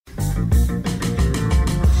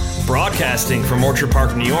Broadcasting from Orchard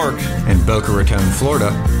Park, New York, and Boca Raton, Florida,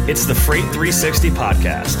 it's the Freight 360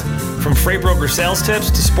 podcast. From freight broker sales tips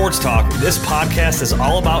to sports talk, this podcast is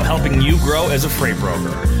all about helping you grow as a freight broker.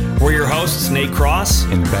 We're your hosts, Nate Cross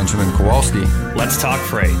and Benjamin Kowalski. Let's talk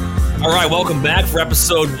freight. All right, welcome back for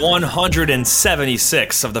episode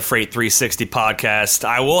 176 of the Freight 360 podcast.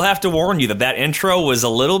 I will have to warn you that intro was a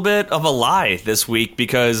little bit of a lie this week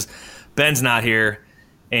because Ben's not here.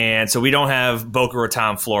 And so we don't have Boca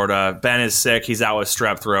Raton, Florida. Ben is sick. He's out with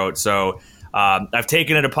strep throat. So I've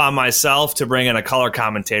taken it upon myself to bring in a color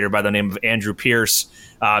commentator by the name of Andrew Pierce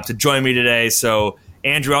to join me today. So,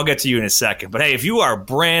 Andrew, I'll get to you in a second. But, hey, if you are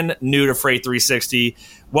brand new to Freight 360,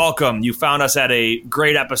 welcome. You found us at a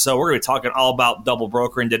great episode. We're going to be talking all about double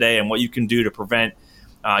brokering today and what you can do to prevent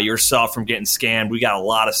yourself from getting scammed. We got a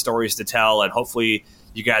lot of stories to tell, and hopefully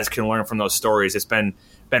you guys can learn from those stories. It's been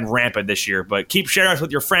rampant this year, but keep sharing us with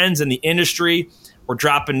your friends in the industry. We're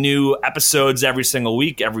dropping new episodes every single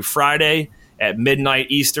week, every Friday at midnight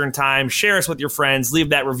Eastern time. Share us with your friends.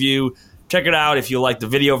 Leave that review. Check it out. If you like the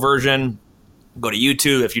video version, go to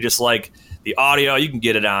YouTube. If you just like the audio, you can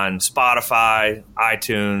get it on Spotify,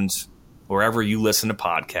 iTunes, wherever you listen to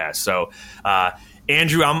podcasts. So,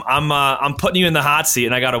 Andrew, I'm putting you in the hot seat,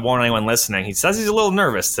 and I got to warn anyone listening. He says he's a little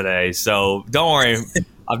nervous today, so don't worry.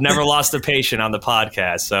 I've never lost a patient on the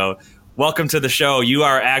podcast. So welcome to the show. You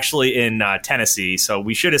are actually in Tennessee. So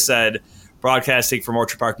we should have said broadcasting from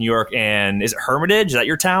Orchard Park, New York. And is it Hermitage? Is that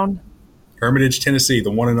your town? Hermitage, Tennessee,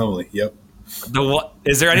 the one and only. Yep.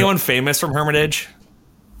 Is there anyone famous from Hermitage?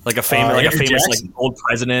 Like a famous like old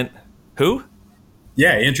president? Who?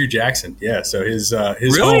 Yeah, Andrew Jackson. Yeah. So his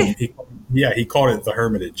really? home, he called it the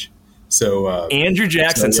Hermitage. So Andrew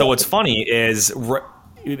Jackson. So what's funny is,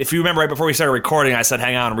 if you remember right before we started recording, I said,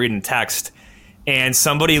 hang on, I'm reading text. And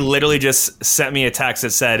somebody literally just sent me a text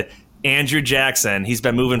that said, Andrew Jackson, he's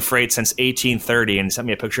been moving freight since 1830, and sent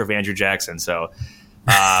me a picture of Andrew Jackson. So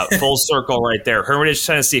full circle right there. Hermitage,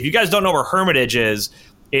 Tennessee. If you guys don't know where Hermitage is,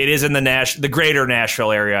 it is in the greater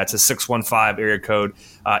Nashville area. It's a 615 area code.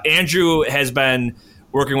 Andrew has been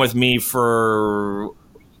working with me for,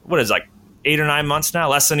 8 or 9 months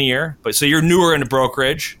now, less than a year. But so you're newer into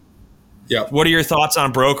brokerage. Yeah. What are your thoughts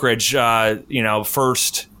on brokerage?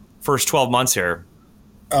 First 12 months here.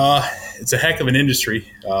 It's a heck of an industry.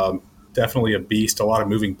 Definitely a beast. A lot of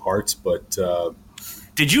moving parts. But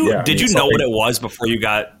did you know what it was before you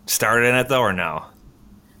got started in it, though, or no?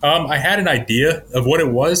 I had an idea of what it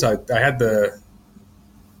was. I had the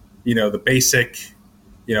basic,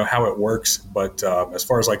 how it works. But as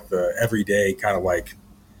far as like the everyday kind of like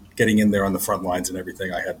getting in there on the front lines and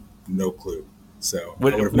everything, I had no clue. So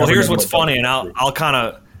well, here's what's funny, and I'll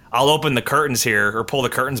open the curtains here, or pull the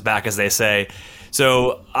curtains back, as they say.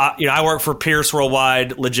 So I work for Pierce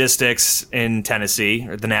Worldwide Logistics in Tennessee,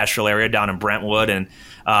 or the Nashville area, down in Brentwood, and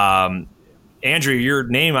Andrew, your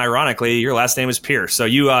name, ironically, your last name is Pierce. So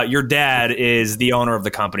your dad is the owner of the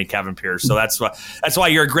company, Kevin Pierce. So that's why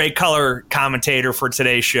you're a great color commentator for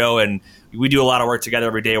today's show, and we do a lot of work together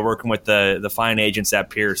every day, working with the fine agents at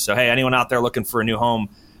Pierce. So hey, anyone out there looking for a new home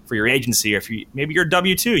for your agency, or if maybe you're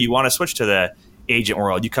W-2, you want to switch to the agent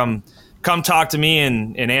world, you come talk to me,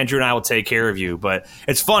 and Andrew and I will take care of you. But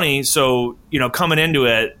it's funny, so coming into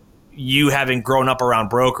it, you having grown up around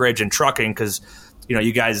brokerage and trucking, because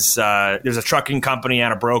you guys there's a trucking company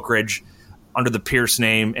and a brokerage under the Pierce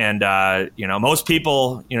name, and most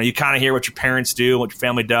people you kind of hear what your parents do, what your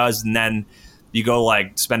family does, and then you go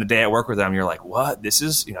like spend a day at work with them, you're like, what, this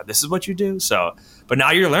is what you do. So but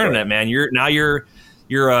now you're learning it, man.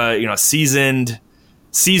 You're a seasoned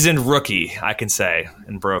rookie, I can say,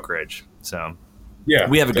 in brokerage. So yeah,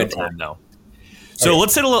 we have a good time though. So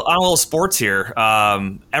let's hit a little sports here.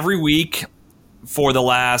 Every week for the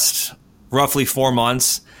last roughly 4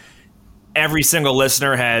 months, every single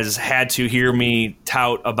listener has had to hear me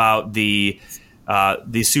tout about the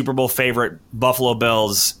Super Bowl favorite Buffalo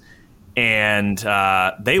Bills, and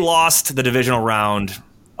they lost the divisional round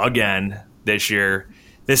again this year.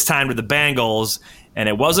 This time to the Bengals. And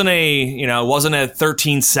it wasn't a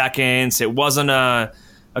 13 seconds. It wasn't a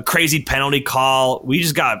crazy penalty call. We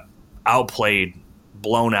just got outplayed,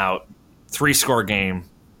 blown out, 3-score game.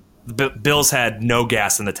 The Bills had no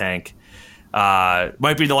gas in the tank.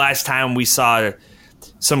 Might be the last time we saw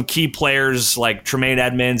some key players like Tremaine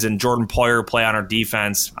Edmonds and Jordan Poyer play on our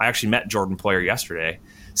defense. I actually met Jordan Poyer yesterday,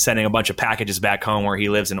 sending a bunch of packages back home where he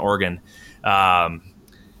lives in Oregon. Held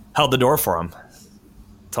the door for him.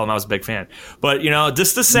 Tell him I was a big fan. But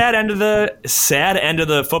just the sad end of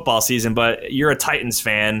the football season. But you're a Titans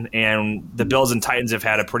fan, and the Bills and Titans have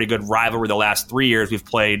had a pretty good rivalry the last 3 years we've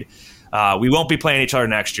played. We won't be playing each other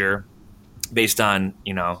next year. based on,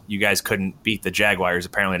 you guys couldn't beat the Jaguars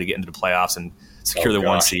apparently to get into the playoffs and secure the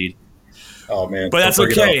 1 seed. Oh, man. But that's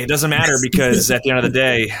okay. It doesn't matter because at the end of the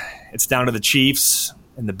day, it's down to the Chiefs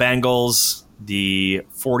and the Bengals, the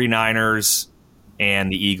 49ers,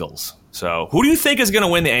 and the Eagles. So who do you think is going to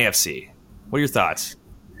win the AFC? What are your thoughts?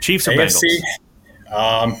 Chiefs or AFC?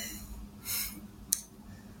 Bengals?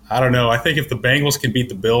 I don't know. I think if the Bengals can beat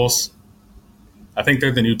the Bills, I think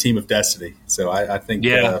they're the new team of destiny. So I think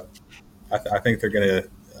I think they're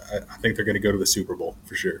gonna go to the Super Bowl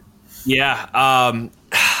for sure. Yeah,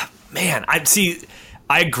 man, I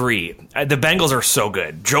agree. The Bengals are so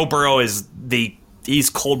good. Joe Burrow he's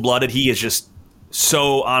cold blooded. He is just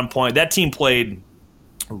so on point. That team played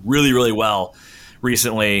really, really well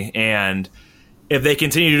recently, and if they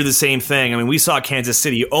continue to do the same thing, I mean, we saw Kansas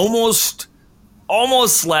City almost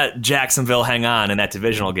let Jacksonville hang on in that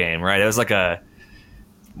divisional game, right? It was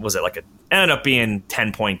ended up being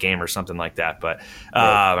 10-point game or something like that, but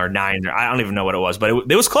or 9. I don't even know what it was, but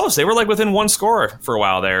it was close. They were like within one score for a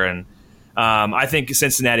while there, and I think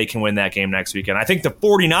Cincinnati can win that game next weekend. I think the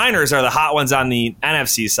 49ers are the hot ones on the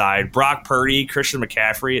NFC side. Brock Purdy, Christian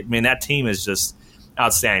McCaffrey. I mean, that team is just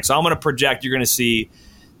outstanding. So I'm going to project you're going to see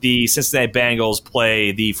the Cincinnati Bengals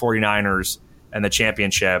play the 49ers in the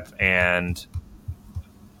championship, and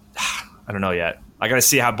I don't know yet. I got to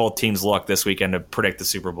see how both teams look this weekend to predict the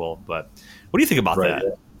Super Bowl. But what do you think about that?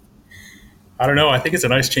 Yeah. I don't know. I think it's a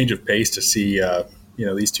nice change of pace to see,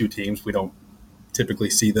 these two teams. We don't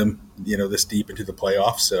typically see them, this deep into the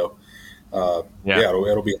playoffs. So,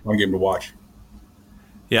 it'll be a fun game to watch.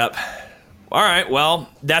 Yep. All right. Well,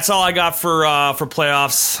 that's all I got for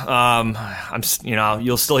playoffs.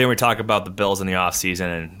 You'll still hear me talk about the Bills in the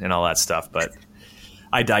offseason and all that stuff, but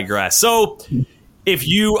I digress. So, if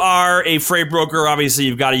you are a freight broker, obviously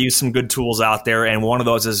you've got to use some good tools out there, and one of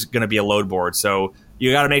those is going to be a load board. So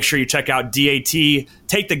you got to make sure you check out DAT.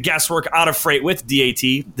 Take the guesswork out of freight with DAT.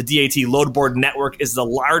 The DAT Load Board Network is the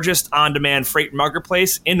largest on-demand freight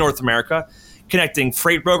marketplace in North America, connecting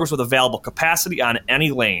freight brokers with available capacity on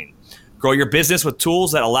any lane. Grow your business with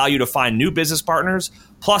tools that allow you to find new business partners.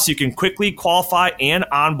 Plus, you can quickly qualify and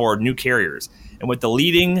onboard new carriers. And with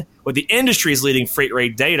the industry's leading freight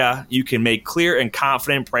rate data, you can make clear and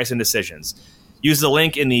confident pricing decisions. Use the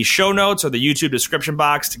link in the show notes or the YouTube description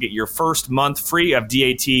box to get your first month free of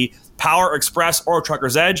DAT Power Express or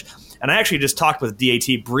Trucker's Edge. And I actually just talked with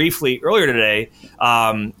DAT briefly earlier today.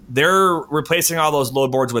 They're replacing all those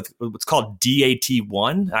load boards with what's called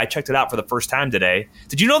DAT1. I checked it out for the first time today.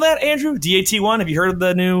 Did you know that, Andrew? DAT1? Have you heard of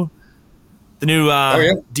the new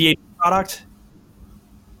DAT product?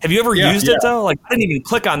 Have you ever used it, though? Like, I didn't even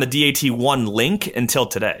click on the DAT1 link until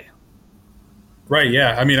today. Right,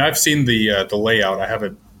 yeah. I mean, I've seen the layout. I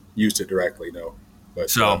haven't used it directly, no.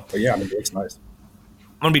 But yeah, I mean, it looks nice.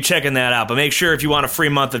 I'm going to be checking that out. But make sure if you want a free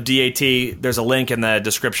month of DAT, there's a link in the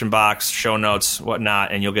description box, show notes,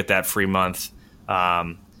 whatnot, and you'll get that free month,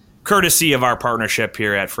 courtesy of our partnership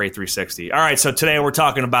here at Freight 360. All right, so today we're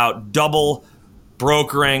talking about double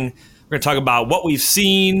brokering. We're going to talk about what we've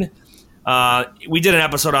seen. We did an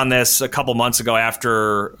episode on this a couple months ago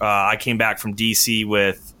after I came back from D.C.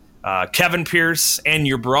 with Kevin Pierce and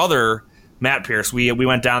your brother, Matt Pierce. We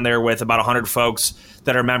went down there with about 100 folks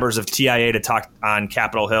that are members of TIA to talk on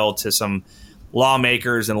Capitol Hill to some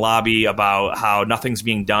lawmakers and lobby about how nothing's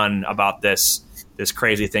being done about this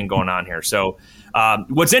crazy thing going on here. So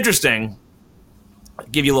what's interesting, I'll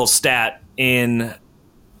give you a little stat, in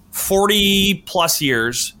 40-plus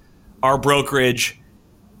years, our brokerage –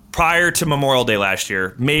 prior to Memorial Day last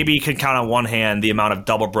year, maybe could count on one hand the amount of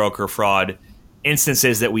double broker fraud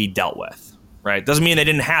instances that we dealt with, right? Doesn't mean they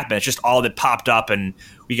didn't happen. It's just all that popped up and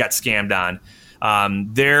we got scammed on.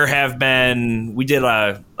 There have been, we did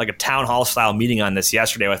a town hall style meeting on this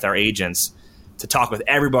yesterday with our agents to talk with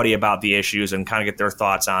everybody about the issues and kind of get their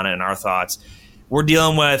thoughts on it and our thoughts. We're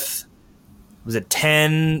dealing with, was it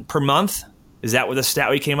 10 per month? Is that what the stat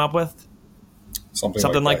we came up with?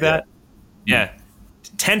 Something like that? Yeah.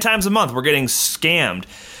 10 times a month we're getting scammed.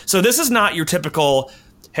 So this is not your typical,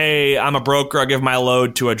 hey, I'm a broker, I give my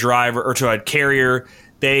load to a driver or to a carrier,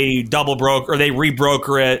 they double broker or they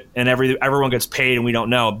rebroker it and everyone gets paid and we don't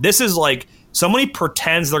know. This is like somebody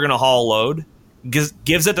pretends they're going to haul a load,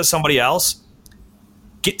 gives it to somebody else,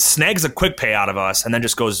 snags a quick pay out of us, and then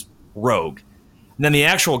just goes rogue. And then the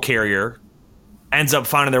actual carrier ends up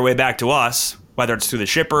finding their way back to us, whether it's through the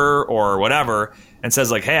shipper or whatever, and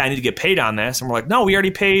says like, hey, I need to get paid on this. And we're like, no, we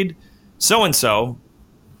already paid so-and-so.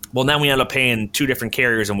 Well, then we end up paying two different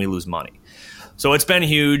carriers and we lose money. So it's been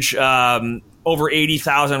huge. Over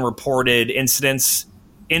 80,000 reported instances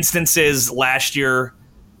last year.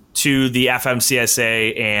 to the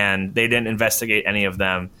FMCSA, and they didn't investigate any of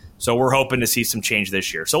them. So we're hoping to see some change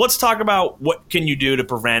this year. So let's talk about what can you do to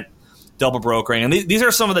prevent double brokering. And these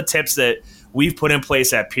are some of the tips that we've put in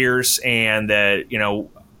place at Pierce, and that,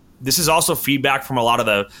 this is also feedback from a lot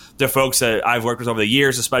of the folks that I've worked with over the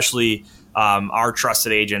years, especially our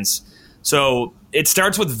trusted agents. So it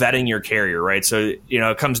starts with vetting your carrier, right? So,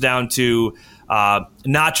 it comes down to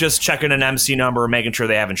not just checking an MC number and making sure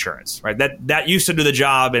they have insurance, right? That used to do the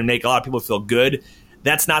job and make a lot of people feel good.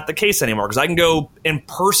 That's not the case anymore, because I can go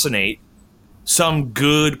impersonate some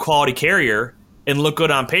good quality carrier and look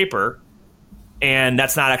good on paper, and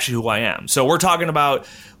that's not actually who I am. So we're talking about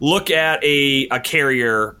look at a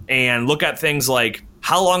carrier and look at things like,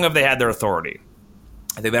 how long have they had their authority?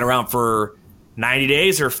 Have they been around for 90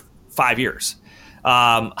 days or 5 years?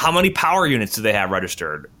 How many power units do they have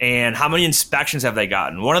registered? And how many inspections have they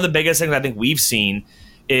gotten? One of the biggest things I think we've seen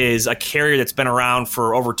is a carrier that's been around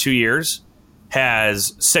for over 2 years,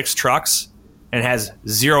 has 6 trucks, and has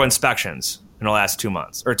 0 inspections in the last 2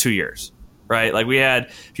 months or 2 years. Right, like we had.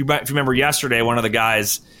 If you remember yesterday, one of the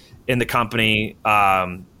guys in the company,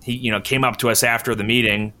 he came up to us after the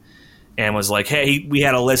meeting and was like, "Hey, we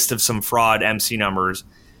had a list of some fraud MC numbers,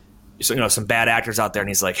 so some bad actors out there." And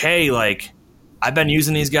he's like, "Hey, like I've been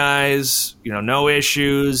using these guys, no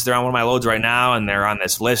issues. They're on one of my loads right now, and they're on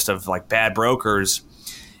this list of like bad brokers,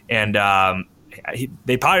 and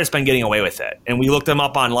they probably just been getting away with it." And we looked them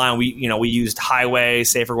up online. We used Highway,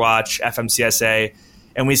 SaferWatch, FMCSA.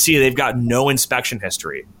 And we see they've got no inspection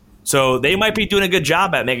history. So they might be doing a good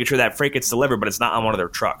job at making sure that freight gets delivered, but it's not on one of their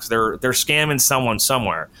trucks. They're scamming someone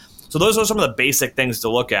somewhere. So those are some of the basic things to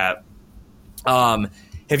look at.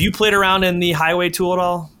 Have you played around in the Highway tool at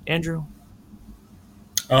all, Andrew?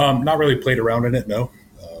 Not really played around in it, no.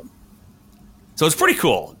 So it's pretty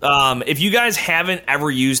cool. If you guys haven't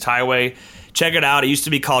ever used Highway, check it out. It used to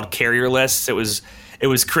be called Carrier Lists. It was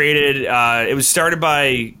created. It was started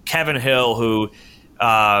by Kevin Hill, who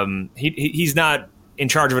he's not in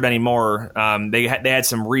charge of it anymore. They had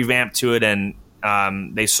some revamp to it, and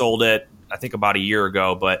they sold it, I think, about a year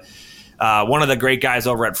ago. But one of the great guys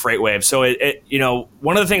over at FreightWave. So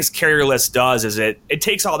one of the things Carrier List does is it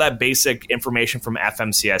takes all that basic information from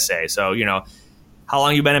FMCSA. So how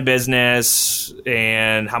long you've been in business,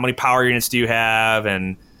 and how many power units do you have,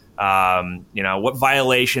 and what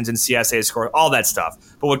violations and CSA score, all that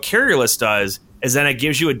stuff. But what Carrier List does is then it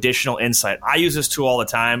gives you additional insight. I use this tool all the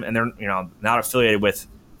time, and they're not affiliated with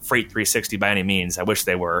Freight 360 by any means. I wish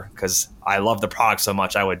they were, because I love the product so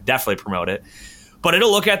much. I would definitely promote it. But it'll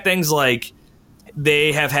look at things like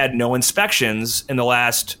they have had no inspections in the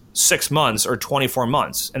last 6 months or 24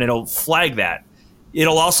 months, and it'll flag that.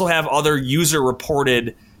 It'll also have other user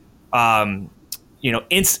reported,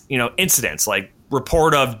 incidents, like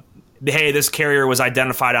report of, hey, this carrier was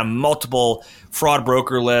identified on multiple fraud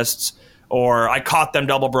broker lists, or I caught them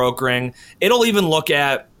double brokering. It'll even look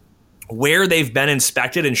at where they've been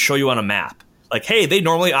inspected and show you on a map. Like, hey, they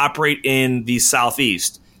normally operate in the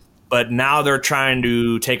Southeast, but now they're trying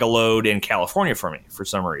to take a load in California for me for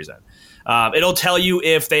some reason. It'll tell you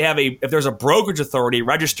if there's a brokerage authority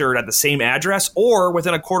registered at the same address or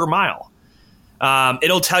within a quarter mile.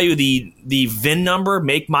 It'll tell you the VIN number,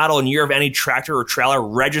 make, model, and year of any tractor or trailer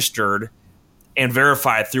registered and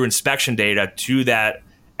verified through inspection data to that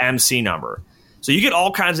MC number. So you get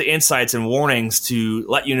all kinds of insights and warnings to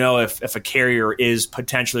let you know if a carrier is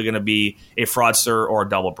potentially going to be a fraudster or a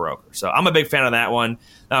double broker. So I'm a big fan of that one.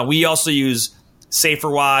 We also use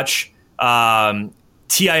SaferWatch.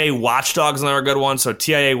 TIA Watchdog is another good one. So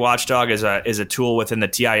TIA Watchdog is a tool within the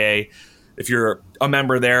TIA if you're a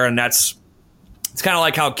member there, and it's kind of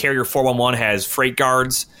like how Carrier 411 has Freight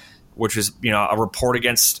Guards, which is a report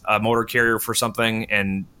against a motor carrier for something,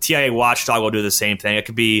 and TIA Watchdog will do the same thing. It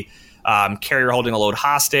could be carrier holding a load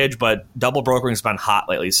hostage, but double brokering has been hot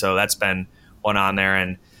lately, so that's been one on there.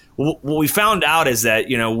 And what we found out is that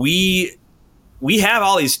we have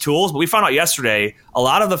all these tools, but we found out yesterday a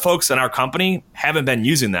lot of the folks in our company haven't been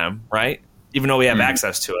using them, right? Even though we have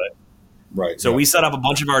access to it. Right. So we set up a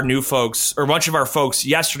bunch of our new folks, or a bunch of our folks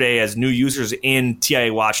yesterday as new users in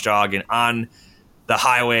TIA Watchdog and on the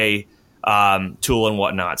Highway tool and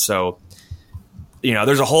whatnot. So,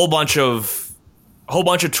 there's a whole bunch of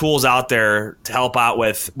tools out there to help out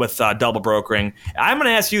with double brokering. I'm going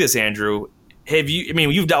to ask you this, Andrew.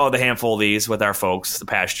 You've dealt with a handful of these with our folks the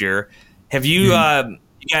past year. Have you got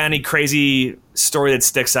any crazy story that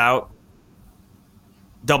sticks out,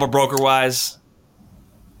 double broker wise?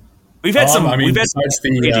 We've had some.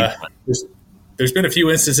 There's been a few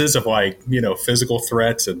instances of physical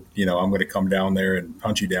threats, and I'm going to come down there and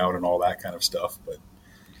hunt you down and all that kind of stuff. But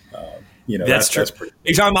That's true. That's pretty.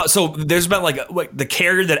 You're talking about, so there's been like the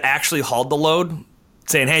carrier that actually hauled the load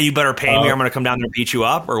saying, hey, you better pay me or I'm going to come down there and beat you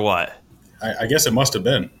up, or what? I guess it must have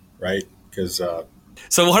been, right? Because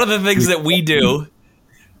so one of the things that we do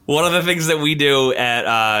at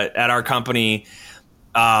our company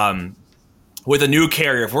with a new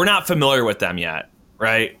carrier, if we're not familiar with them yet,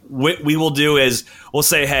 right, what we will do is we'll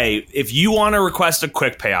say, hey, if you want to request a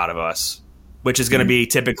quick pay out of us, which is going to be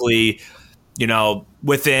typically,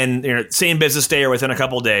 within same business day or within a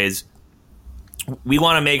couple of days, we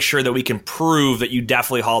want to make sure that we can prove that you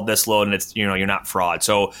definitely hauled this load and it's, you're not fraud.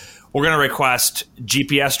 So we're going to request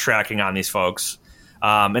GPS tracking on these folks.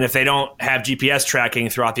 And if they don't have GPS tracking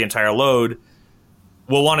throughout the entire load,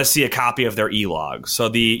 we'll want to see a copy of their e-log. So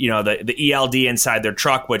the ELD inside their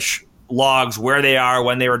truck, which logs where they are,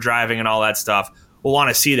 when they were driving and all that stuff, we'll want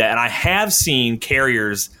to see that. And I have seen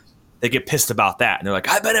carriers that get pissed about that. And they're like,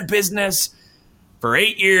 I've been in business for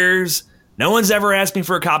 8 years. No one's ever asked me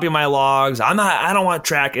for a copy of my logs. I don't want to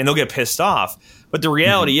track, and they'll get pissed off. But the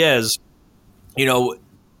reality is,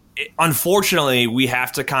 unfortunately, we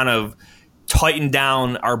have to kind of tighten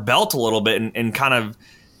down our belt a little bit and kind of,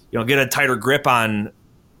 get a tighter grip on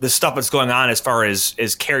the stuff that's going on as far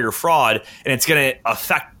as carrier fraud, and it's going to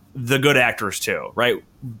affect the good actors too, right?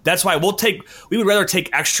 That's why we would rather take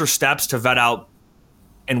extra steps to vet out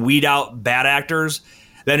and weed out bad actors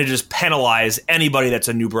than to just penalize anybody that's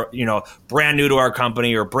a new, brand new to our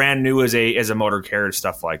company or brand new as a motor carrier,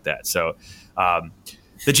 stuff like that. So the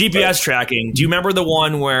GPS tracking, do you remember the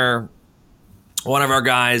one where one of our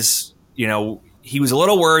guys, he was a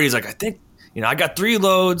little worried. He's like, I think, I got 3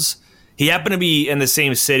 loads. He happened to be in the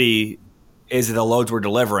same city as the loads we're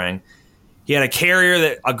delivering. He had a carrier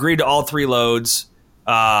that agreed to all 3 loads.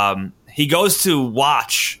 He goes to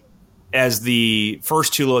watch as the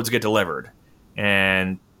first 2 loads get delivered.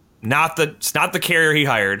 And it's not the carrier he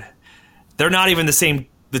hired. They're not even the same.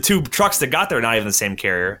 The 2 trucks that got there are not even the same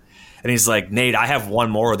carrier. And he's like, Nate, I have 1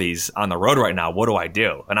 more of these on the road right now. What do I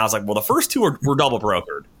do? And I was like, well, the first 2 were double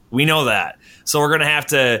brokered. We know that. So we're going to have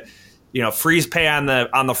to, freeze pay on the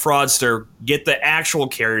fraudster, get the actual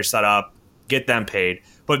carrier set up, get them paid.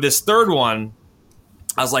 But this third one,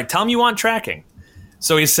 I was like, tell him you want tracking.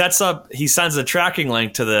 So he sends the tracking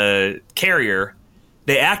link to the carrier.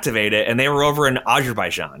 They activate it, and they were over in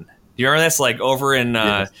Azerbaijan. You remember that's like over in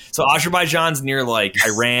so Azerbaijan's near like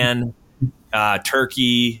Iran,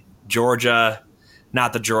 Turkey, Georgia,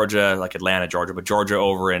 not the Georgia like Atlanta, Georgia, but Georgia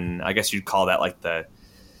over in, I guess you'd call that like the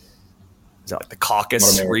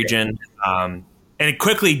Caucasus region. And it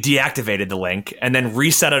quickly deactivated the link and then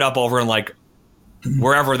reset it up over in like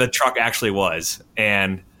wherever the truck actually was.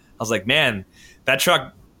 And I was like, man, that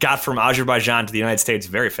truck got from Azerbaijan to the United States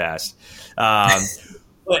very fast.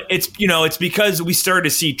 But it's because we started to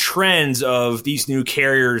see trends of these new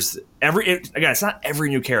carriers. It's not every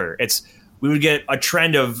new carrier. We would get a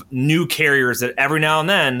trend of new carriers that every now and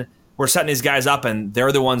then we're setting these guys up, and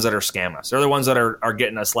they're the ones that are scamming us. They're the ones that are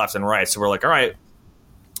getting us left and right. So we're like, all right,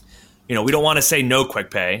 we don't want to say no quick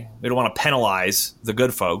pay. We don't want to penalize the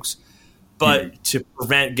good folks, but to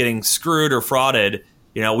prevent getting screwed or frauded,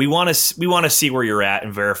 we want to see where you're at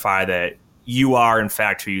and verify that you are in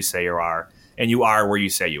fact who you say you are, and you are where you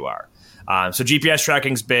say you are. So GPS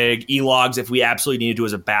tracking's big. E-logs, if we absolutely need to do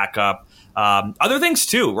as a backup. Other things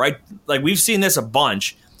too, right? Like we've seen this a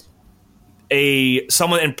bunch.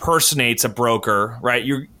 Someone impersonates a broker, right?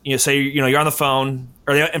 You say you're on the phone,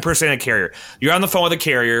 or they impersonate a carrier. You're on the phone with a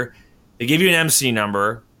carrier. They give you an MC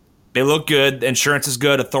number. They look good. The insurance is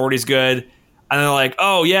good. Authority's good. And they're like,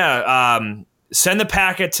 oh yeah, send the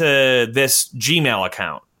packet to this Gmail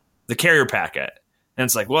account, the carrier packet. And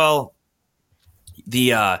it's like, well, if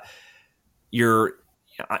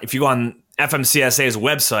you go on FMCSA's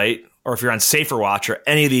website, or if you're on SaferWatch or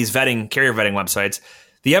any of these carrier vetting websites,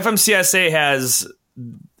 the FMCSA has,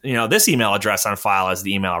 this email address on file as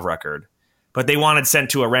the email of record, but they wanted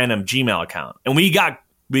sent to a random Gmail account. And we got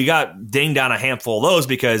dinged on a handful of those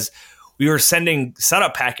because we were sending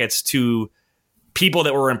setup packets to people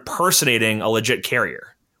that were impersonating a legit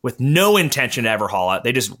carrier with no intention to ever haul it.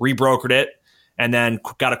 They just rebrokered it and then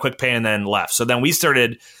got a quick pay and then left. So then we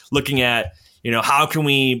started looking at, how can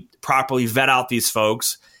we properly vet out these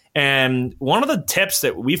folks? And one of the tips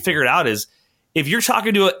that we figured out is, if you're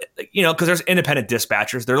talking to because there's independent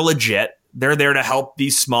dispatchers, they're legit. They're there to help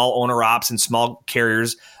these small owner ops and small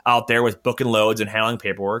carriers out there with booking loads and handling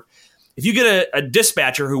paperwork. If you get a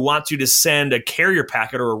dispatcher who wants you to send a carrier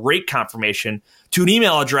packet or a rate confirmation to an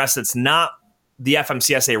email address that's not the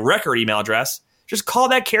FMCSA record email address, just call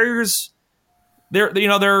that carrier's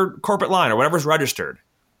their corporate line or whatever's registered.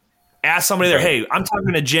 Ask somebody there, hey, I'm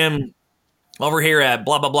talking to Jim over here at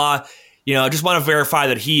blah, blah, blah. Just want to verify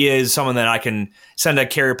that he is someone that I can send a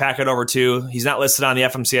carrier packet over to. He's not listed on the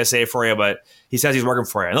FMCSA for you, but he says he's working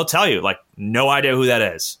for you. And they'll tell you, like, no idea who that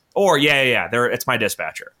is. Or, it's my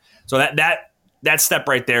dispatcher. So that step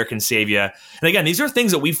right there can save you. And again, these are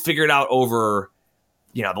things that we've figured out over,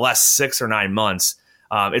 the last 6 or 9 months.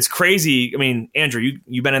 It's crazy. I mean, Andrew,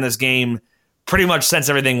 you've been in this game pretty much since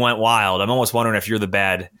everything went wild. I'm almost wondering if you're the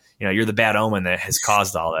bad omen that has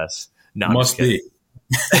caused all this. No, must be.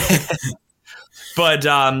 But,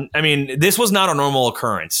 this was not a normal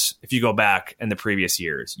occurrence if you go back in the previous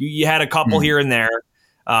years. You had a couple here and there,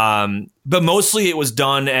 but mostly it was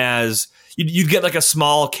done as you'd get like a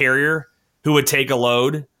small carrier who would take a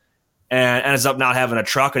load and ends up not having a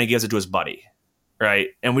truck, and he gives it to his buddy, right?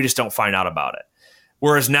 And we just don't find out about it.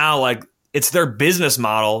 Whereas now, like, it's their business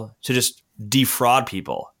model to just defraud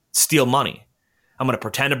people, steal money. I'm going to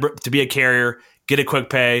pretend to be a carrier, get a quick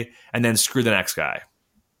pay, and then screw the next guy.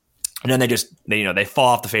 And then they fall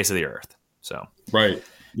off the face of the earth. So right,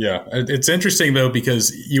 yeah, it's interesting though,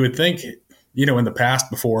 because you would think, in the past,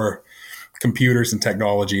 before computers and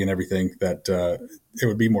technology and everything, that it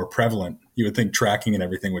would be more prevalent. You would think tracking and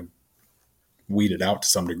everything would weed it out to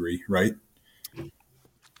some degree, right?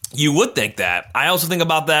 You would think that. I also think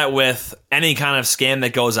about that with any kind of scam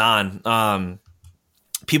that goes on.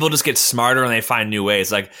 People just get smarter and they find new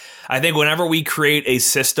ways. Like, I think whenever we create a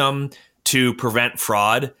system to prevent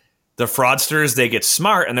fraud, the fraudsters, they get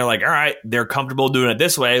smart and they're like, all right, they're comfortable doing it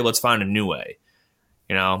this way. Let's find a new way.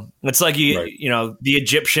 It's like the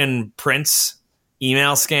Egyptian prince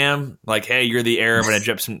email scam. Like, hey, you're the heir of an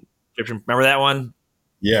Egyptian. Remember that one?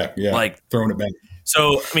 Yeah. Like, throwing it back.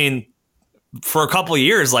 So, for a couple of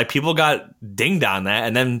years, like, people got dinged on that,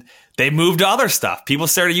 and then they moved to other stuff. People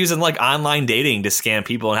started using like online dating to scam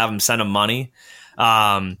people and have them send them money.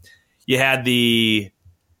 You had the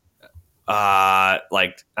I don't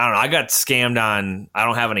know. I got scammed on. I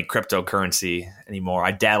don't have any cryptocurrency anymore.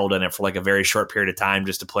 I dabbled in it for like a very short period of time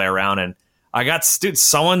just to play around, and I got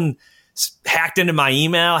someone hacked into my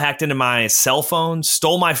email, hacked into my cell phone,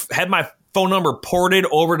 had my phone number ported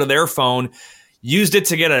over to their phone, used it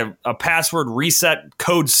to get a password reset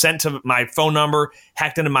code sent to my phone number,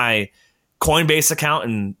 hacked into my Coinbase account,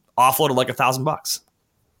 and offloaded like $1,000.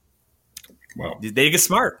 Wow. They get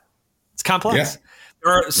smart. It's complex.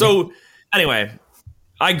 Yeah. Anyway,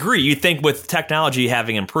 I agree. You think with technology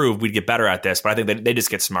having improved, we'd get better at this, but I think that they just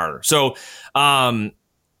get smarter. So it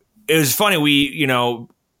was funny.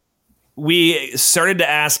 We started to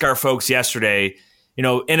ask our folks yesterday,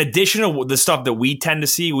 in addition to the stuff that we tend to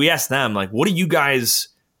see, we asked them, like, what do you guys,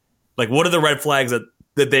 like, what are the red flags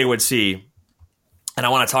that they would see? And I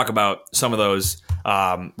want to talk about some of those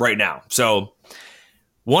right now. So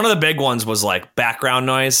one of the big ones was like background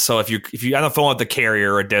noise. So if you're on the phone with the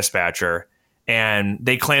carrier or a dispatcher and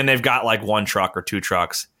they claim they've got like 1 truck or 2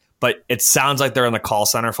 trucks, but it sounds like they're in the call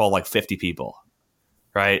center full of like 50 people,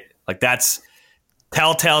 right? Like, that's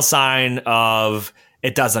telltale sign of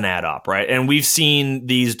it doesn't add up, right? And we've seen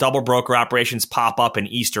these double broker operations pop up in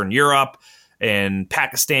Eastern Europe, in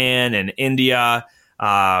Pakistan, and India.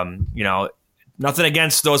 Nothing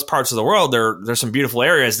against those parts of the world. There's some beautiful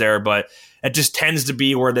areas there, but it just tends to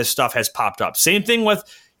be where this stuff has popped up. Same thing with,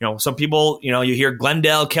 some people, you hear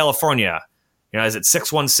Glendale, California. Is it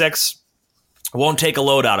 616? Won't take a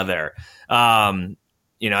load out of there.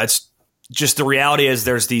 It's just the reality is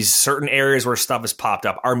there's these certain areas where stuff has popped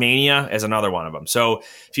up. Armenia is another one of them. So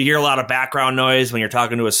if you hear a lot of background noise when you're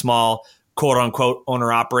talking to a small quote unquote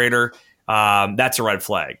owner operator, that's a red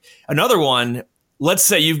flag. Another one, let's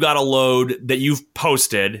say you've got a load that you've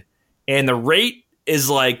posted and the rate is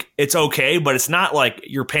like, it's okay, but it's not like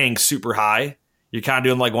you're paying super high. You're kind of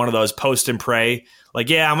doing like one of those post and pray. Like,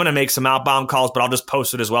 yeah, I'm going to make some outbound calls, but I'll just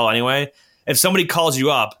post it as well anyway. If somebody calls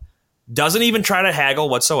you up, doesn't even try to haggle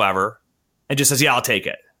whatsoever, and just says, yeah, I'll take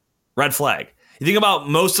it. Red flag. You think about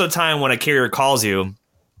most of the time when a carrier calls you,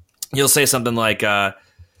 you'll say something like, they'll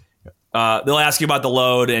ask you about the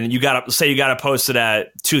load, and you got to post it at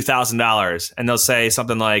 $2,000, and they'll say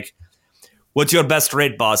something like, "What's your best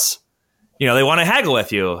rate, boss?" They want to haggle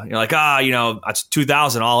with you. You're like, that's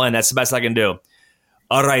 $2,000 all in. That's the best I can do.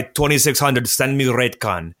 All right, $2,600. Send me rate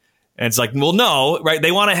con. And it's like, well, no, right?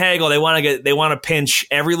 They want to haggle. They want to pinch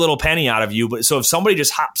every little penny out of you. But so if somebody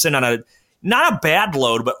just hops in on not a bad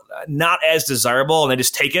load, but not as desirable, and they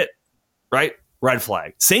just take it, right? Red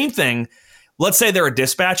flag. Same thing. Let's say they're a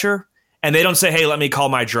dispatcher and they don't say, hey, let me call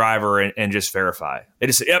my driver and just verify. They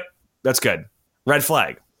just say, yep, that's good. Red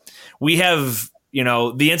flag. We have,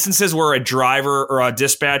 the instances where a driver or a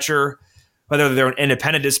dispatcher, whether they're an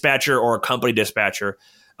independent dispatcher or a company dispatcher,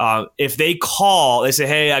 if they say,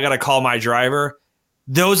 hey, I got to call my driver,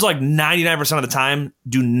 those like 99% of the time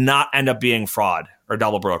do not end up being fraud or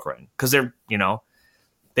double brokering because they're,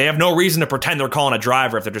 they have no reason to pretend they're calling a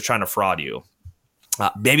driver if they're just trying to fraud you.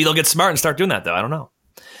 Maybe they'll get smart and start doing that though. I don't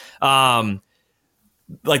know.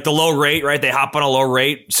 Like the low rate, right? They hop on a low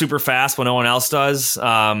rate super fast when no one else does.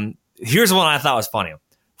 Here's one I thought was funny.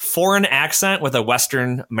 Foreign accent with a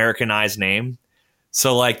Western Americanized name.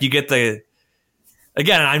 So like you get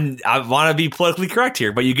again, I want to be politically correct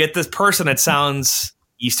here, but you get this person that sounds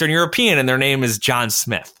Eastern European and their name is John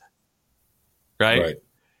Smith. Right.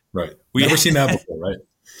 We've never seen that before, right?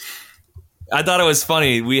 I thought it was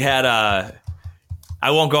funny. We had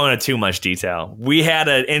I won't go into too much detail. We had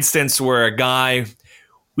an instance where a guy,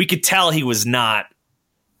 we could tell he was not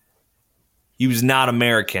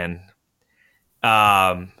American.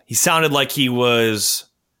 He sounded like he was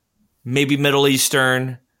maybe Middle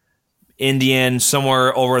Eastern, Indian,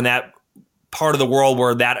 somewhere over in that part of the world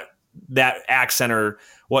where that accent or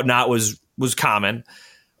whatnot was common.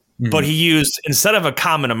 Mm-hmm. But he used, instead of a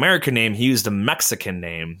common American name, he used a Mexican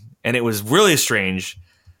name. And it was really strange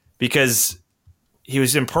because he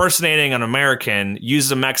was impersonating an American,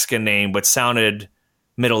 used a Mexican name, but sounded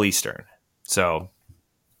Middle Eastern. So,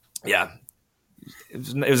 yeah,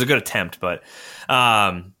 it was a good attempt, but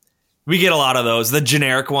we get a lot of those. The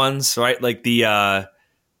generic ones, right? Like the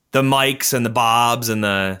Mikes and the Bobs and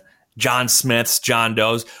the John Smiths, John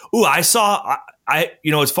Does. Ooh,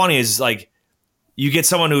 what's funny is like you get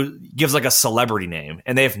someone who gives like a celebrity name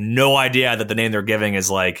and they have no idea that the name they're giving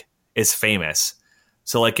is famous.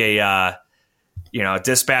 So like a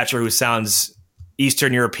dispatcher who sounds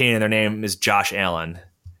Eastern European and their name is Josh Allen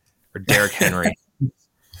or Derrick Henry,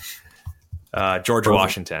 George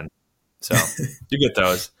Washington. So you get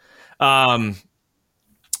those.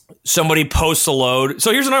 Somebody posts a load.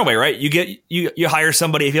 So here's another way, right? You hire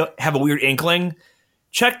somebody if you have a weird inkling,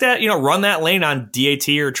 check that, run that lane on DAT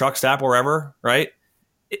or Truck Stop or wherever, right?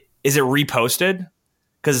 Is it reposted?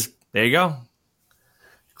 Because there you go.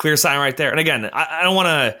 Clear sign right there. And again, I don't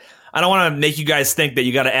want to make you guys think that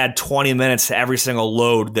you got to add 20 minutes to every single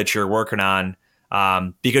load that you're working on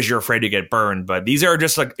because you're afraid to get burned. But these are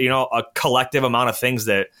just like, a collective amount of things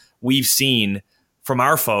that we've seen from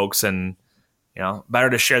our folks, and better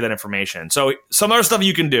to share that information. So some other stuff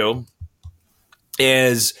you can do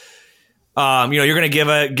is, you're going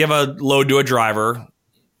to give a load to a driver,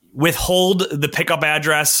 withhold the pickup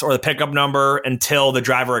address or the pickup number until the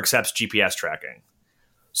driver accepts GPS tracking.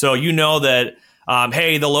 So that,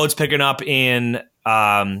 hey, the load's picking up in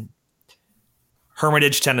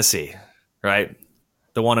Hermitage, Tennessee, right?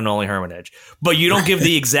 The one and only Hermitage. But you don't give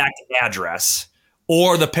the exact address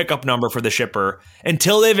or the pickup number for the shipper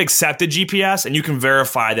until they've accepted GPS and you can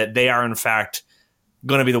verify that they are, in fact,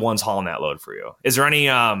 going to be the ones hauling that load for you. Is there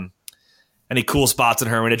any cool spots in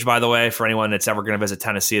Hermitage, by the way, for anyone that's ever going to visit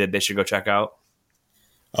Tennessee that they should go check out?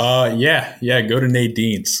 Yeah. Go to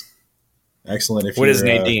Nadine's. Excellent. What is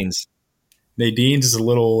Nadine's? Nadine's is a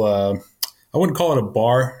little, I wouldn't call it a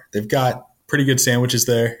bar. They've got pretty good sandwiches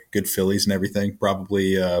there, good Phillies and everything.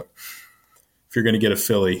 Probably if you're going to get a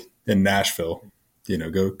Philly in Nashville,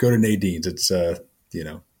 go to Nadine's. It's,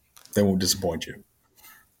 they won't disappoint you.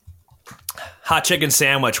 Hot chicken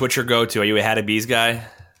sandwich, what's your go-to? Are you a Hattie B's guy?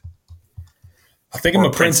 I think I'm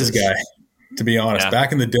a Prince's guy, to be honest. Yeah.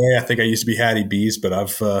 Back in the day, I think I used to be Hattie B's, but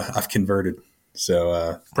I've converted.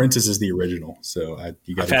 So Prince's is the original. So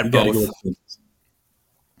you got to go with Prince's.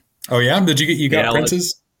 Oh yeah, did you got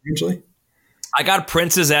Prince's eventually? I got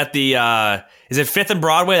Prince's at the is it 5th and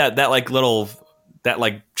Broadway? That like little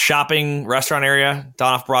shopping restaurant area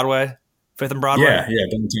down off Broadway, 5th and Broadway. Yeah,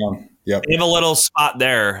 downtown. Yep. They have a little spot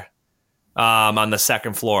there on the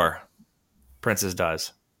second floor. Prince's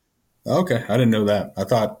does. Okay, I didn't know that. I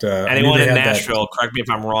thought anyone in Nashville. Correct me if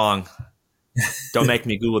I'm wrong. Don't make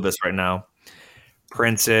me Google this right now.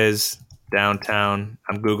 Prince's downtown.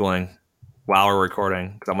 I'm Googling while we're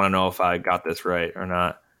recording because I want to know if I got this right or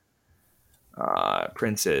not.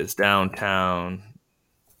 Prince's downtown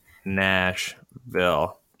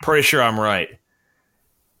Nashville. Pretty sure I'm right.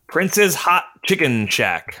 Prince's Hot Chicken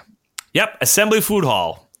Shack. Yep, Assembly Food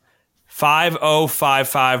Hall.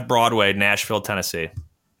 5055 Broadway, Nashville, Tennessee.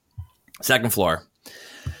 Second floor.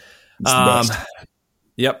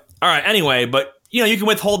 Yep. All right. Anyway, but you can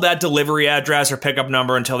withhold that delivery address or pickup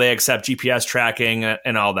number until they accept GPS tracking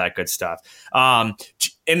and all that good stuff.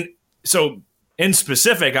 And so in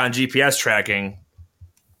specific on GPS tracking,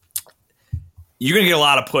 you're going to get a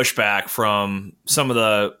lot of pushback from some of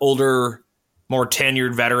the older, more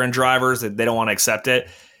tenured veteran drivers that they don't want to accept it.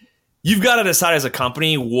 You've got to decide as a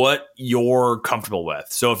company what you're comfortable with.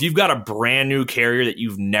 So if you've got a brand new carrier that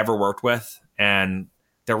you've never worked with and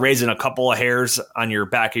they're raising a couple of hairs on your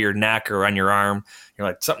back of your neck or on your arm. You're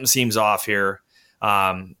like, something seems off here.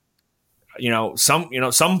 Some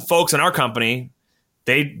folks in our company,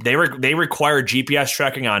 they require GPS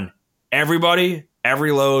tracking on everybody,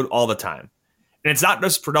 every load, all the time. And it's not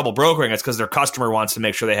just for double brokering. It's because their customer wants to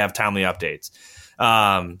make sure they have timely updates.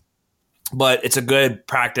 But it's a good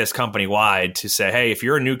practice company-wide to say, hey, if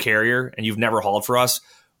you're a new carrier and you've never hauled for us,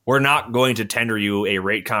 we're not going to tender you a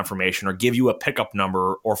rate confirmation or give you a pickup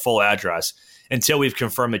number or full address until we've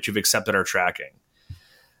confirmed that you've accepted our tracking.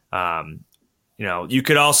 You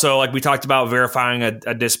could also, like we talked about, verifying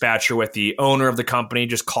a dispatcher with the owner of the company.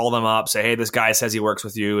 Just call them up, say, hey, this guy says he works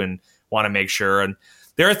with you and want to make sure. And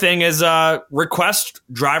the other thing is request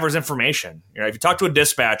driver's information. If you talk to a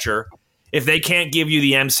dispatcher, if they can't give you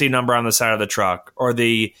the MC number on the side of the truck or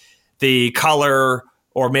the color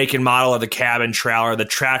or make and model of the cabin trailer, the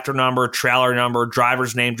tractor number, trailer number,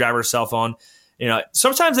 driver's name, driver's cell phone,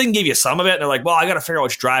 sometimes they can give you some of it. And they're like, well, I got to figure out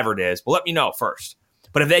which driver it is. Well, let me know first.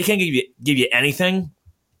 But if they can't give you anything,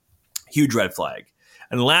 huge red flag.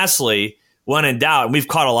 And lastly, when in doubt, and we've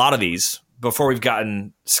caught a lot of these before we've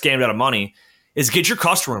gotten scammed out of money, is get your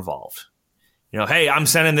customer involved. Hey, I'm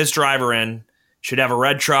sending this driver in, should have a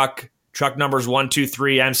red truck number is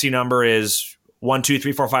 123, MC number is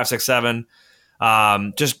 1234567.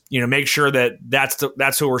 Just make sure that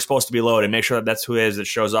that's who we're supposed to be loading. Make sure that that's who it is that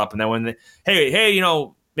shows up. And then when hey,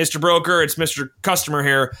 Mr. Broker, it's Mr. Customer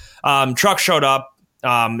here. Truck showed up.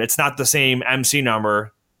 It's not the same MC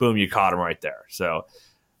number. Boom, you caught him right there. So,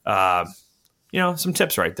 some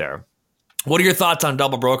tips right there. What are your thoughts on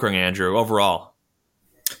double brokering, Andrew, overall?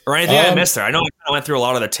 Or anything I missed there? I know I kind of went through a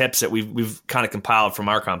lot of the tips that we've kind of compiled from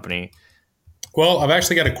our company. Well, I've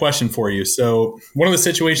actually got a question for you. So one of the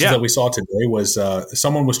situations that we saw today was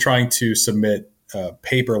someone was trying to submit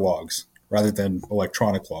paper logs rather than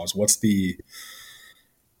electronic logs. What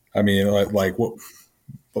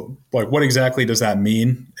exactly does that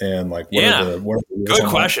mean? And what are the good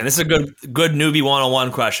question. This is a good newbie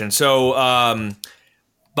 101 question. So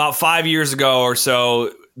about 5 years ago or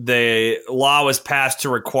so, the law was passed to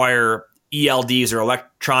require ELDs or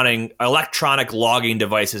electronic logging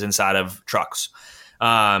devices inside of trucks.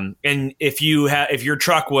 And if your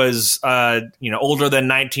truck was older than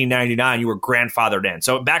 1999, you were grandfathered in.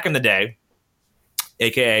 So back in the day,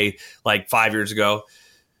 aka like 5 years ago,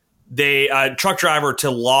 they truck driver to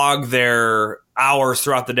log their hours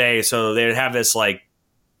throughout the day. So they would have this like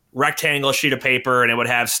rectangle sheet of paper, and it would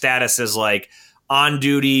have statuses like on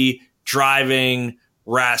duty, driving,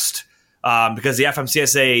 rest. Because the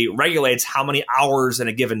FMCSA regulates how many hours in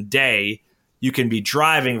a given day you can be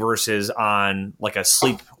driving versus on like a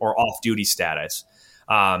sleep or off-duty status.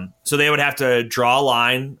 So they would have to draw a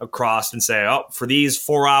line across and say, oh, for these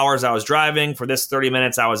 4 hours I was driving, for this 30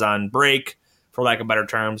 minutes I was on break, for lack of better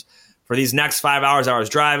terms. For these next 5 hours I was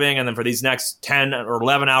driving, and then for these next 10 or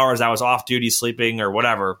 11 hours I was off-duty sleeping or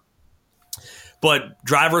whatever. But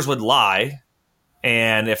drivers would lie,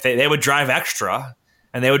 and if they would drive extra,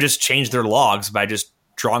 and they would just change their logs by just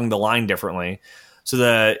drawing the line differently.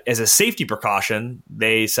 So as a safety precaution,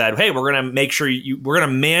 they said, hey, we're going to make sure we're going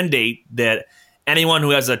to mandate that anyone who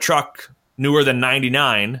has a truck newer than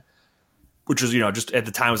 99, which was, just at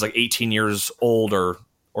the time was like 18 years old or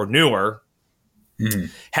newer,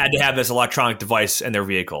 had to have this electronic device in their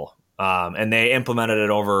vehicle. And they implemented it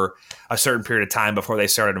over a certain period of time before they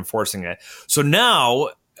started enforcing it. So now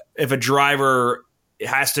if a driver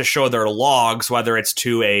has to show their logs, whether it's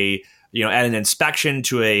to at an inspection,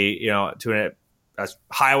 to a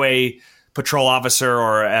highway patrol officer,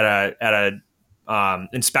 or at a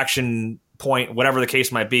inspection point, whatever the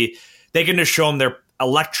case might be, they can just show them their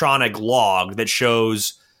electronic log that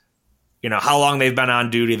shows, how long they've been on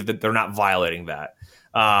duty, that they're not violating that.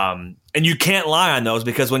 And you can't lie on those,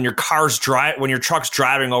 because when your truck's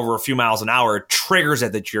driving over a few miles an hour, it triggers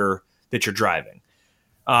it that you're driving.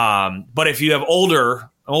 But if you have older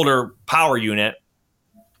power unit,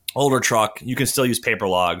 older truck, you can still use paper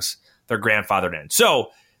logs. They're grandfathered in.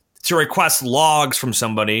 So to request logs from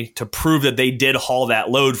somebody to prove that they did haul that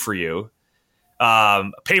load for you, a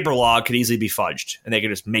paper log could easily be fudged, and they could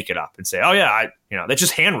just make it up and say, oh yeah, that's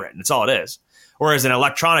just handwritten. That's all it is. Whereas an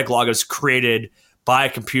electronic log is created by a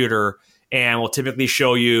computer and will typically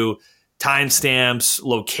show you timestamps,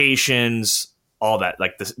 locations, all that,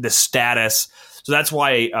 like the status. So that's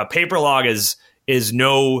why a paper log is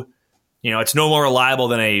no, it's no more reliable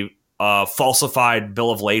than a falsified bill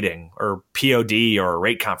of lading or POD or a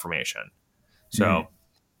rate confirmation. So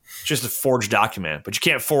it's just a forged document, but you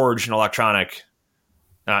can't forge an electronic,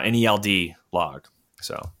 an ELD log.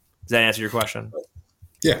 So does that answer your question?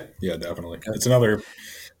 Yeah, definitely. It's another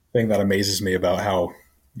thing that amazes me about how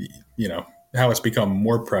how it's become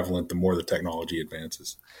more prevalent the more the technology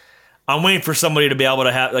advances. I'm waiting for somebody to be able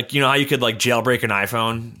to have, like, how you could like jailbreak an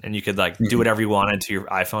iPhone and you could like do whatever you wanted to your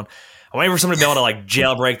iPhone. I'm waiting for somebody to be able to like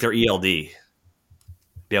jailbreak their ELD, be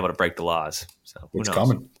able to break the laws. So it's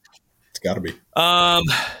coming. It's got to be.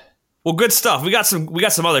 Well, good stuff. We got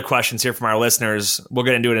some other questions here from our listeners. We'll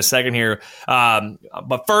get into it in a second here.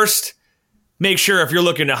 But first, make sure if you're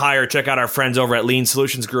looking to hire, check out our friends over at Lean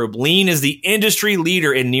Solutions Group. Lean is the industry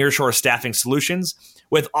leader in nearshore staffing solutions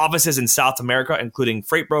with offices in South America, including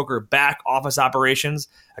freight broker, back office operations,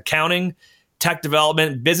 accounting, tech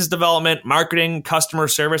development, business development, marketing, customer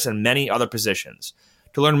service, and many other positions.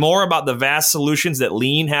 To learn more about the vast solutions that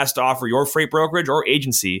Lean has to offer your freight brokerage or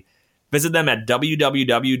agency, visit them at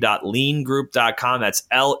www.leangroup.com. That's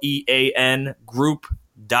LEAN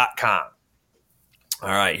group.com. All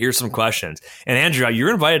right, here's some questions. And Andrew,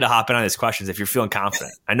 you're invited to hop in on these questions if you're feeling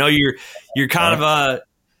confident. I know you're kind of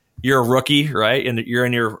you're a rookie, right? And you're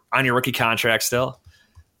on your rookie contract still.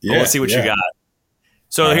 Yeah, let's see what you got.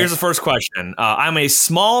 So here's the first question. I'm a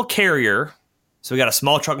small carrier. So we got a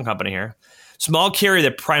small trucking company here. Small carrier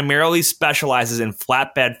that primarily specializes in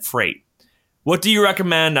flatbed freight. What do you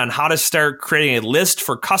recommend on how to start creating a list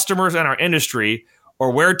for customers in our industry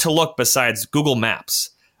or where to look besides Google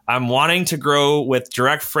Maps? I'm wanting to grow with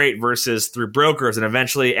direct freight versus through brokers and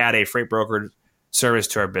eventually add a freight broker service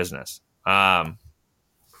to our business. So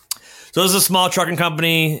this is a small trucking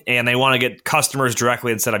company, and they want to get customers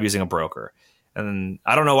directly instead of using a broker. And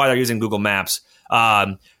I don't know why they're using Google Maps.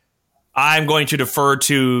 I'm going to defer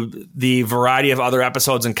to the variety of other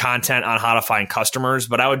episodes and content on how to find customers,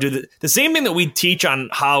 but I would do the same thing that we teach on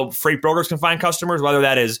how freight brokers can find customers, whether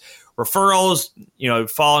that is referrals,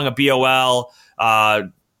 following a BOL,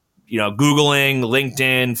 Googling,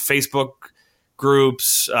 LinkedIn, Facebook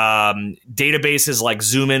groups, databases like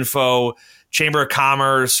ZoomInfo, Chamber of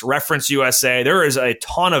Commerce, Reference USA. There is a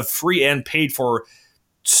ton of free and paid for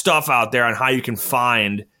stuff out there on how you can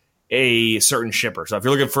find a certain shipper. So if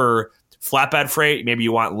you're looking for flatbed freight, maybe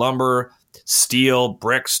you want lumber, steel,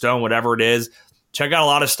 brick, stone, whatever it is, check out a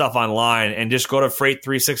lot of stuff online and just go to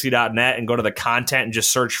freight360.net and go to the content and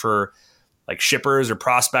just search for like shippers or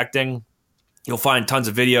prospecting. You'll find tons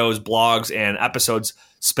of videos, blogs, and episodes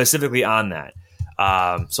specifically on that.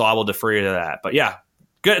 So I will defer you to that. But yeah,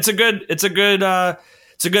 good. It's a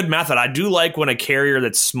good method. I do like when a carrier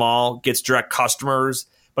that's small gets direct customers,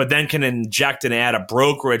 but then can inject and add a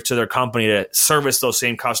brokerage to their company to service those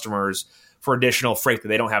same customers for additional freight that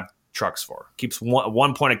they don't have trucks for. Keeps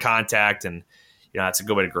one point of contact, and that's a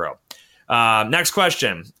good way to grow. Next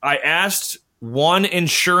question. I asked one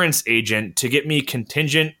insurance agent to get me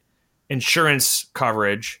contingent insurance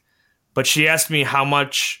coverage, but she asked me how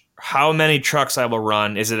many trucks I will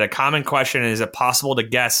run. Is it a common question, and is it possible to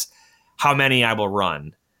guess how many I will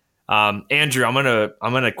run? Andrew, I'm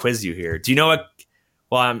gonna quiz you here. Do you know what?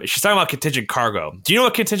 Well, she's talking about contingent cargo. Do you know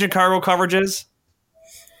what contingent cargo coverage is?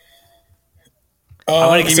 I'm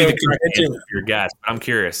going to give you the correct answer for your guess. I'm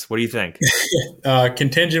curious. What do you think?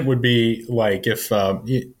 Contingent would be like if so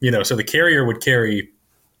the carrier would carry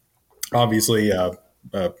obviously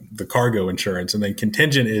the cargo insurance, and then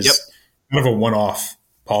contingent is kind of a one-off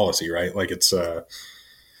policy, right? Like it's you're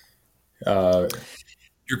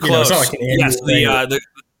close. It's not like an annual thing.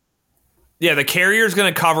 The carrier is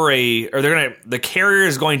going to cover the carrier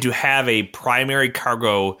is going to have a primary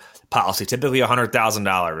cargo policy, typically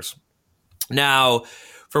 $100,000. Now,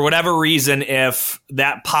 for whatever reason, if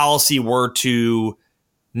that policy were to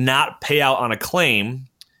not pay out on a claim,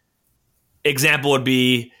 example would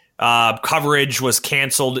be coverage was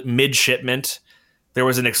canceled mid-shipment. There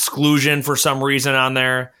was an exclusion for some reason on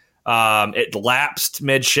there. It lapsed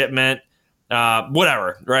mid-shipment,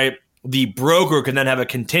 whatever, right? The broker can then have a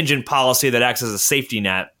contingent policy that acts as a safety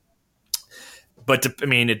net. But,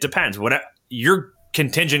 it depends. Your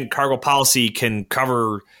contingent cargo policy can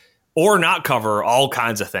cover or not cover all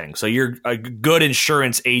kinds of things. So a good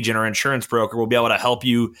insurance agent or insurance broker will be able to help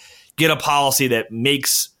you get a policy that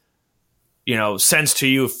makes sense to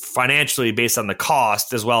you financially based on the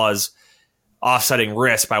cost, as well as offsetting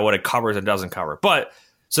risk by what it covers and doesn't cover. But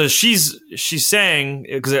so she's saying,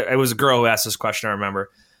 because it was a girl who asked this question, I remember.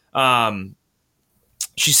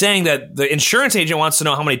 She's saying that the insurance agent wants to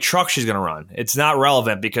know how many trucks she's going to run. It's not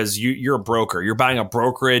relevant because you're a broker. You're buying a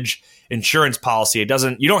brokerage insurance policy. You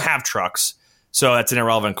don't have trucks, so that's an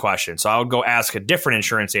irrelevant question. So I would go ask a different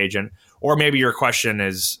insurance agent, or maybe your question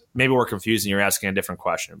is, maybe we're confused and you're asking a different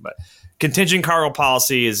question. But contingent cargo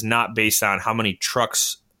policy is not based on how many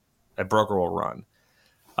trucks a broker will run.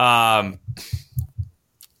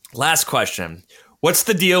 Last question. What's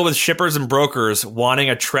the deal with shippers and brokers wanting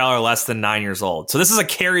a trailer less than 9 years old? So this is a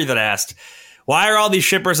carrier that asked, why are all these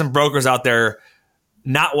shippers and brokers out there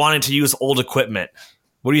not wanting to use old equipment?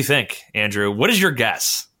 What do you think, Andrew? What is your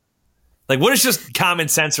guess? Like, what does just common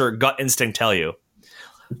sense or gut instinct tell you?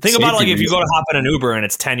 Think about it, like if you go to hop in an Uber and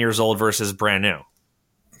it's 10 years old versus brand new.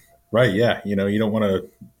 Right. Yeah. You don't want to,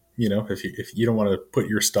 if you don't want to put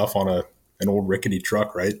your stuff on an old rickety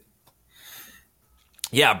truck, right?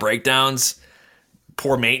 Yeah. Breakdowns,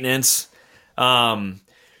 poor maintenance.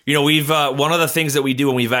 We've one of the things that we do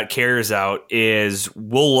when we vet carriers out is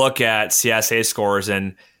we'll look at CSA scores,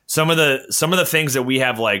 and some of the things that we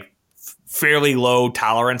have like fairly low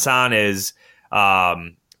tolerance on is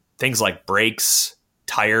things like brakes,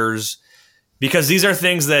 tires, because these are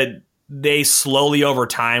things that they slowly over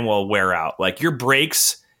time will wear out. Like your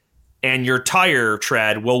brakes and your tire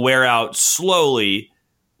tread will wear out slowly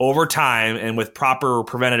over time, and with proper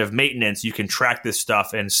preventative maintenance, you can track this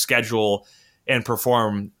stuff and schedule and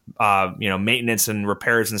perform maintenance and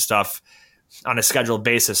repairs and stuff on a scheduled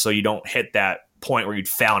basis, so you don't hit that point where you'd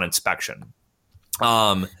fail an inspection.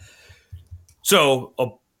 So a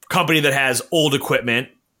company that has old equipment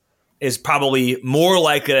is probably more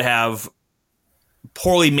likely to have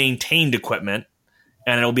poorly maintained equipment,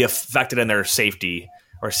 and it'll be affected in their safety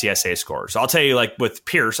or CSA score. So I'll tell you, like with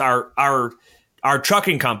Pierce, our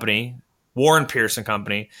trucking company, Warren Pearson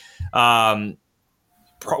Company,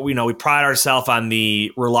 we pride ourselves on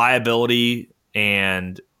the reliability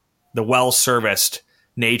and the well-serviced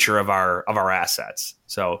nature of our assets.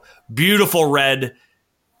 So beautiful red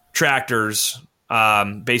tractors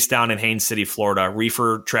based down in Haines City, Florida,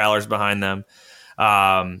 reefer trailers behind them.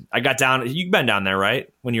 I got down. You've been down there, right?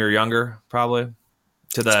 When you were younger, probably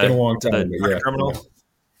to the terminal. Yeah.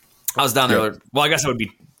 I was down there. Well, I guess it would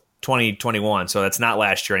be 2021. So that's not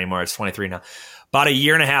last year anymore. It's 23 now. About a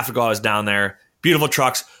year and a half ago, I was down there. Beautiful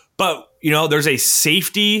trucks. But, there's a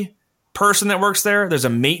safety person that works there. There's a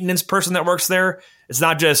maintenance person that works there. It's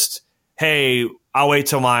not just, hey, I'll wait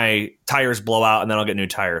till my tires blow out and then I'll get new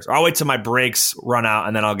tires. Or I'll wait till my brakes run out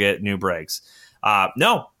and then I'll get new brakes.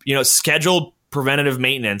 No, scheduled preventative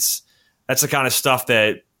maintenance. That's the kind of stuff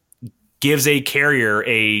that gives a carrier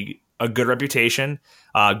a good reputation,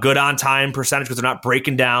 good on time percentage because they're not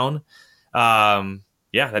breaking down. That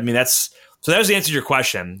was the answer to your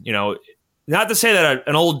question. Not to say that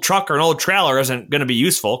an old truck or an old trailer isn't going to be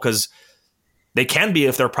useful, because they can be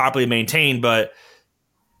if they're properly maintained, but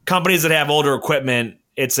companies that have older equipment,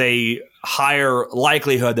 it's a higher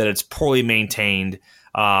likelihood that it's poorly maintained.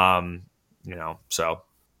 So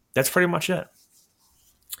that's pretty much it.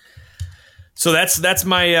 So that's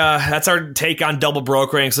my that's our take on double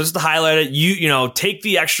brokering. So just to highlight it, you take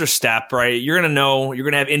the extra step, right? You're gonna know, you're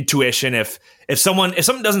gonna have intuition if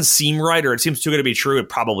something doesn't seem right or it seems too good to be true, it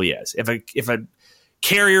probably is. If a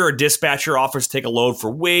carrier or dispatcher offers to take a load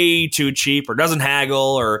for way too cheap or doesn't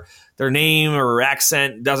haggle or their name or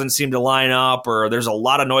accent doesn't seem to line up or there's a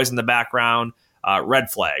lot of noise in the background,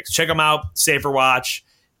 red flags. Check them out. Safer Watch,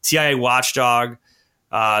 TIA Watchdog,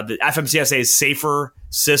 the FMCSA's Safer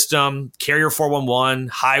System, Carrier 411,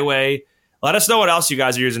 Highway. Let us know what else you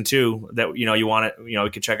guys are using too that you want it. We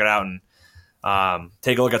could check it out and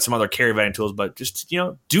take a look at some other carrier vetting tools. But just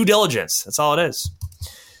due diligence. That's all it is.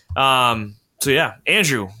 So yeah,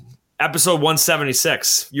 Andrew, episode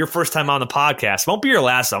 176. Your first time on the podcast. Won't be your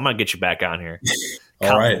last. So I'm gonna get you back on here.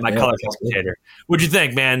 All right, my color commentator. What'd you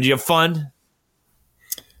think, man? Did you have fun?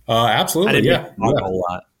 Absolutely. I didn't talk a whole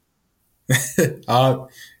lot.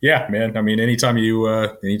 Yeah, man. I mean, anytime you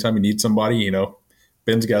need somebody,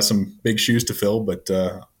 Ben's got some big shoes to fill, but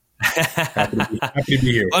happy to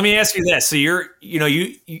be here. Let me ask you this: so you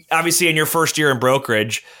obviously in your first year in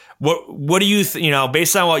brokerage, what do you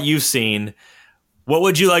based on what you've seen, what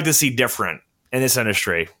would you like to see different in this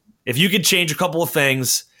industry? If you could change a couple of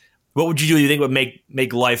things, what would you do? You think would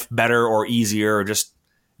make life better or easier or just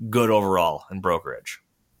good overall in brokerage?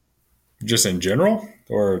 Just in general,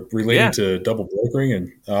 or relating to double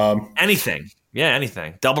brokering and anything? Yeah,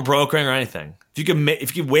 anything. Double brokering or anything.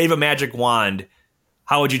 If you could wave a magic wand,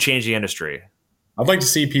 how would you change the industry? I'd like to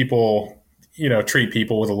see people, treat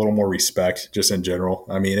people with a little more respect, just in general.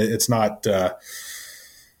 I mean, it's not, I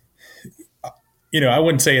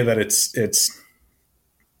wouldn't say that it's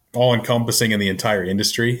all encompassing in the entire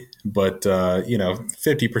industry, but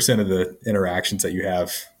 50% of the interactions that you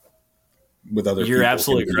have with other people. You're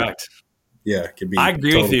absolutely correct. Yeah, it can be. I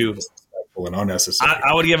agree with you. And unnecessary.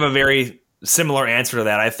 I would give a very similar answer to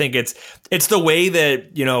that. I think it's the way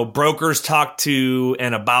that brokers talk to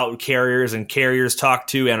and about carriers, and carriers talk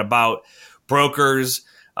to and about brokers.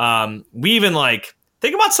 We even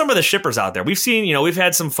think about some of the shippers out there. We've seen, we've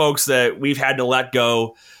had some folks that we've had to let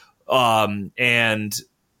go, and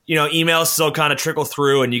emails still kind of trickle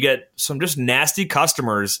through, and you get some just nasty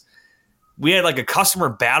customers. We had like a customer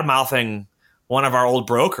bad-mouthing one of our old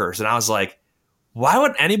brokers, and I was like, why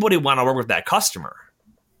would anybody want to work with that customer?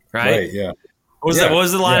 Right? Yeah. What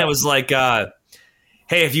was the line? Yeah. It was like,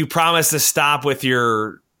 hey, if you promise to stop with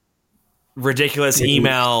your ridiculous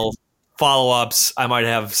email follow-ups, I might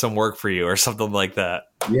have some work for you, or something like that.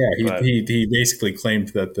 Yeah, he basically claimed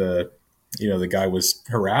that the guy was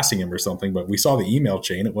harassing him or something, but we saw the email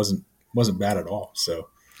chain. It wasn't bad at all. So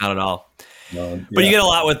not at all. But you get a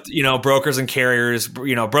lot with, brokers and carriers.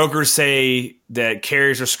 Brokers say that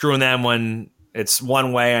carriers are screwing them when it's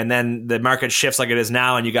one way, and then the market shifts like it is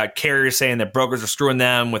now, and you got carriers saying that brokers are screwing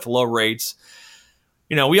them with low rates.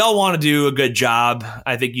 We all want to do a good job.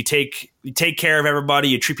 I think you take care of everybody,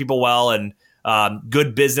 you treat people well, and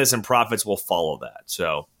good business and profits will follow that.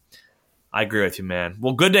 So I agree with you, man.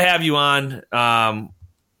 Well, good to have you on.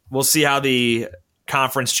 We'll see how the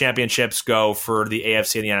conference championships go for the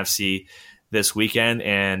AFC and the NFC this weekend,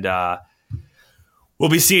 and we'll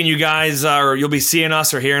be seeing you guys, or you'll be seeing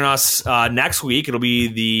us or hearing us next week. It'll be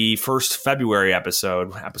the first February episode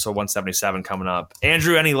 177 coming up.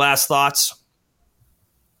 Andrew, any last thoughts?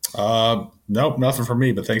 Nope, nothing for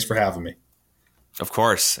me, but thanks for having me. Of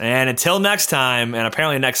course. And until next time, and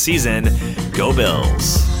apparently next season, go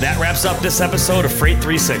Bills. That wraps up this episode of Freight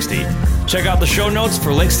 360. Check out the show notes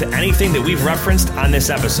for links to anything that we've referenced on this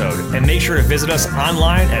episode. And make sure to visit us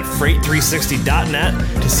online at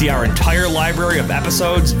freight360.net to see our entire library of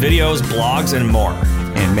episodes, videos, blogs, and more.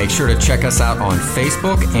 And make sure to check us out on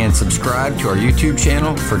Facebook and subscribe to our YouTube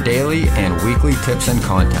channel for daily and weekly tips and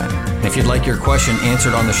content. And if you'd like your question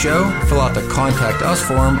answered on the show, fill out the Contact Us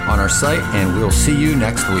form on our site, and we'll see you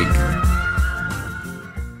next week.